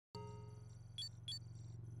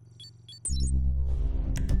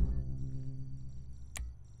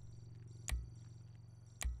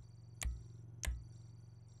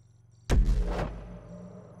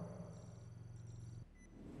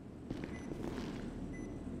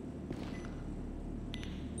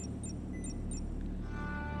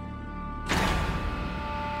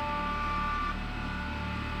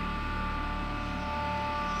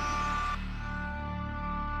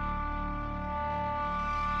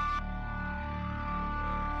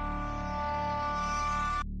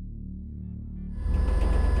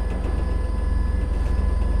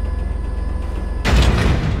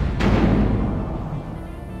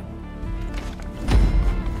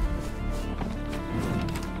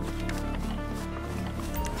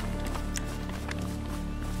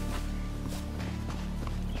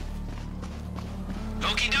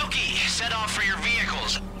set off for your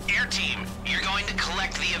vehicles. Air team, you're going to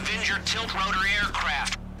collect the Avenger tilt-rotor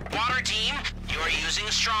aircraft. Water team, you're using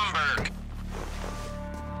Stromberg.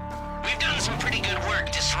 We've done some pretty good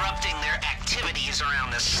work disrupting their activities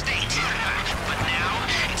around the state. But now,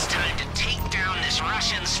 it's time to take down this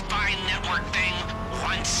Russian spy network thing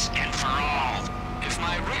once and for all. If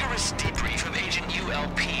my rigorous debrief of Agent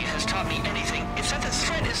ULP has taught me anything, it's that the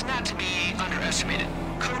threat is not to be underestimated.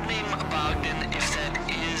 Codename Bogdan, if that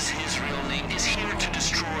is his real name, is here to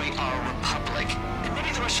destroy our republic. And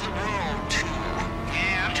maybe the rest of the world, too.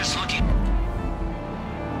 Yeah, I'm just looking...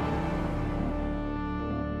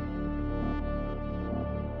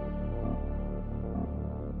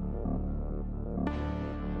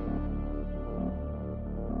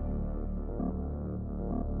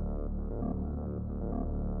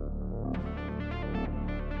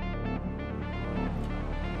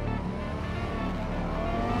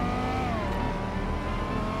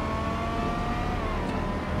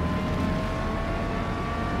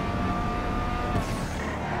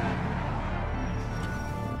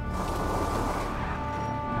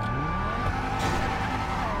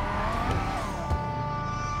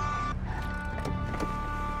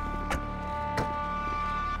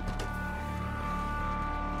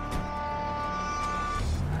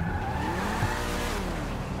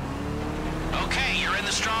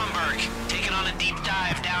 Stromberg, taking on a deep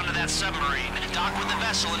dive down to that submarine. Dock with the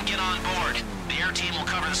vessel and get on board. The air team will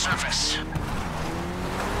cover the surface.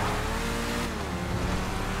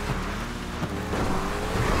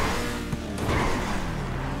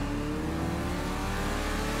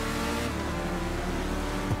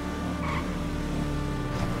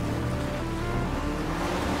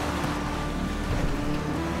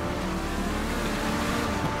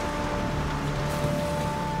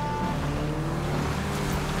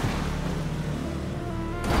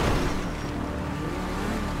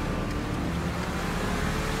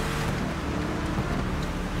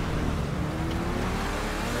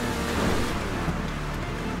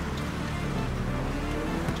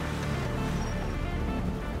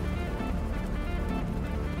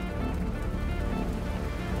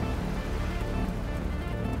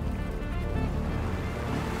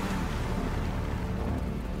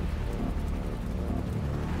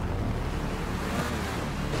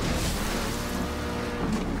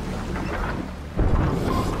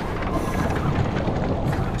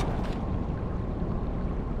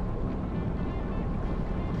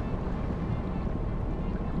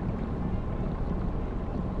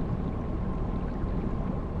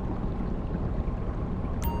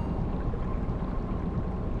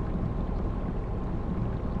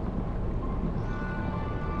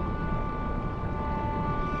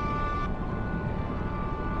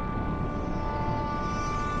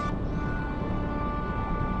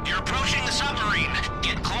 Approaching the submarine.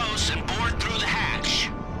 Get close and board through the hatch.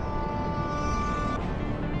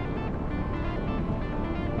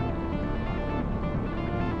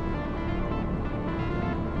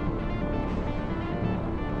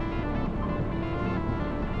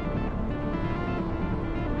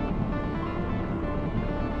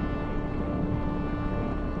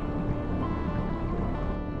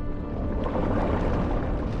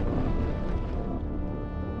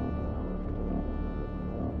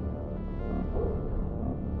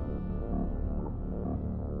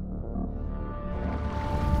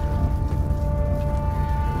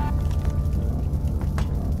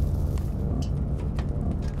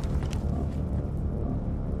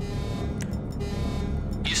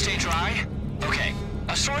 Stay dry? Okay.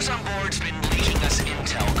 A source on board's been leaking us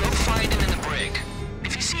intel. Go find him in the brig.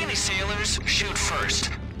 If you see any sailors, shoot first.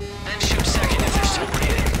 Then shoot second if they're still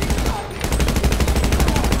breathing.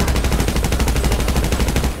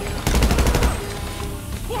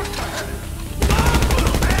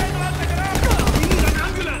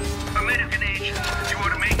 American agent, you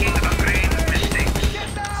are making a grave mistake.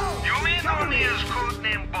 You may know me as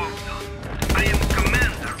codename Bogdan. I am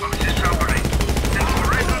commander of this operation. And for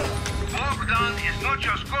record, Bogdan is not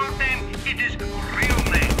just codename, it is real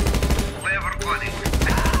name. Clever coding.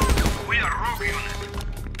 We are rogue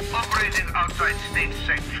unit, operating outside state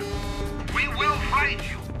sanction. We will fight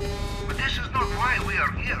you, but this is not why we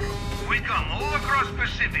are here. We come all across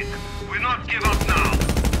Pacific. We not give up now.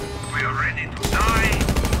 We are ready to die,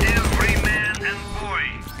 every man and boy.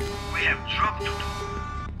 We have job to do.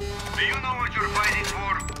 Do you know what you're fighting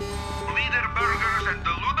for? Leader burgers and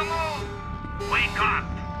the Ludamol? Wake up!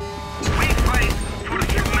 We fight for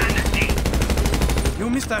humanity! You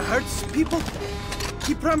Mr. Hertz people?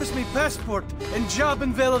 He promised me passport and job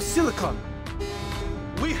in Vale of Silicon.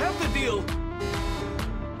 We have the deal.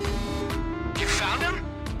 You found him?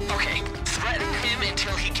 Okay, threaten him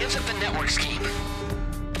until he gives up the network scheme.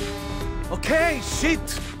 Okay, shit!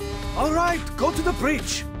 Alright, go to the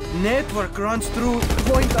bridge. Network runs through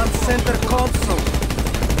point on center console.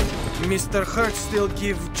 Mr. Hertz still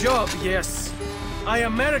give job, yes. I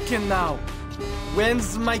American now.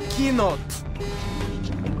 When's my keynote?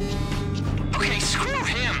 Okay, screw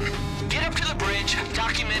him. Get up to the bridge,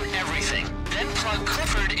 document everything. Then plug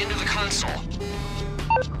Clifford into the console.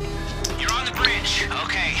 You're on the bridge.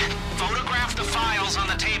 Okay. Photograph the files on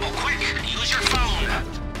the table. Quick! Use your phone.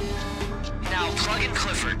 Now plug in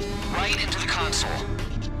Clifford right into the console.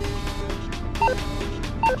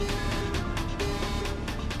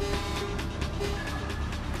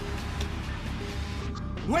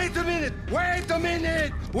 Wait a minute! Wait a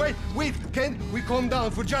minute! Wait! Can we calm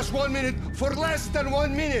down for just 1 minute? For less than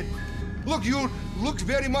 1 minute! Look, you look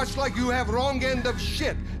very much like you have wrong end of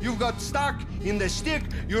shit. You've got stuck in the stick.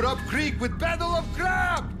 You're up creek with battle of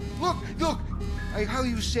crab. Look! How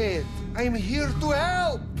you say it? I'm here to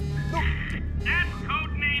help. Look. That's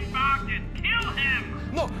codename Bogdan. Kill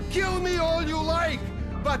him! No, kill me all you like.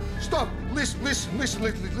 But stop. Listen.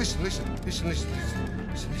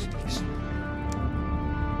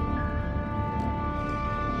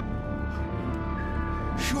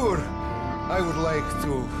 Sure, I would like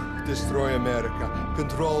to destroy America,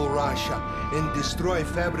 control Russia, and destroy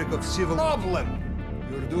fabric of civil problem.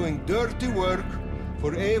 You're doing dirty work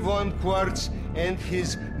for Avon Quartz and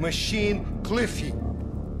his machine Cliffy.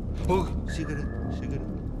 Oh, cigarette.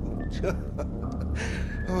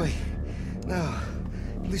 Oh, now,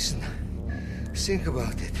 listen, think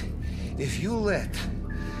about it. If you let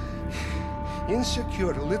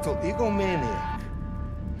insecure little egomaniac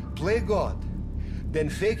play God, then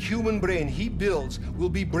fake human brain he builds will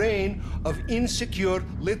be brain of insecure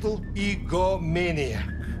little egomaniac.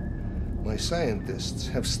 My scientists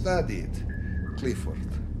have studied Clifford.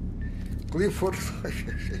 Clifford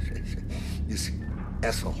is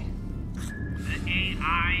asshole. The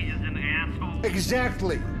AI is an asshole.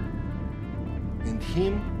 Exactly. And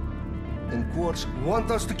him and Quartz want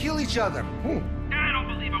us to kill each other. I don't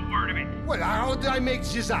believe a word of it. Well, how did I make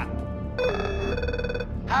this up?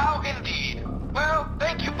 How indeed. Well,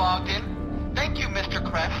 thank you, Bogdan. Thank you, Mr.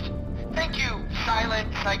 Crest. Thank you,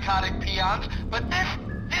 silent, psychotic peons. But this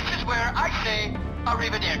is where I say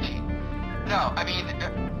arrivederci. No, I mean,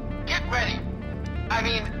 get ready. I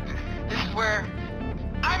mean, this is where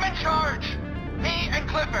I'm in charge. Me and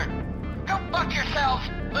Clifford. Go fuck yourselves,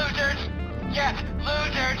 losers. Yes,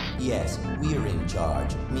 losers. Yes, we're in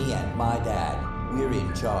charge. Me and my dad. We're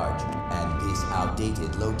in charge. And this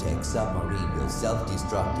outdated low-tech submarine will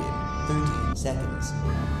self-destruct in 13 seconds.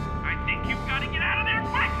 I think you've got to get out of there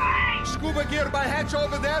quickly! Scuba gear by hatch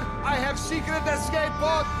over there. I have secret escape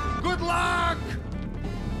pod. Good luck!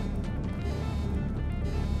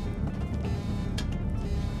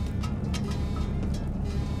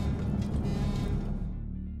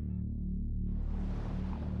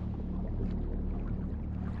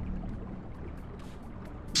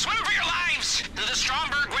 Swim for your lives! The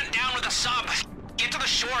Stromberg went down with a sub. Get to the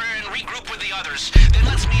shore and regroup with the others. Then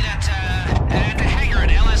let's meet at the hangar at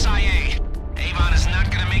LSIA. Avon is not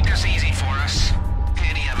gonna make us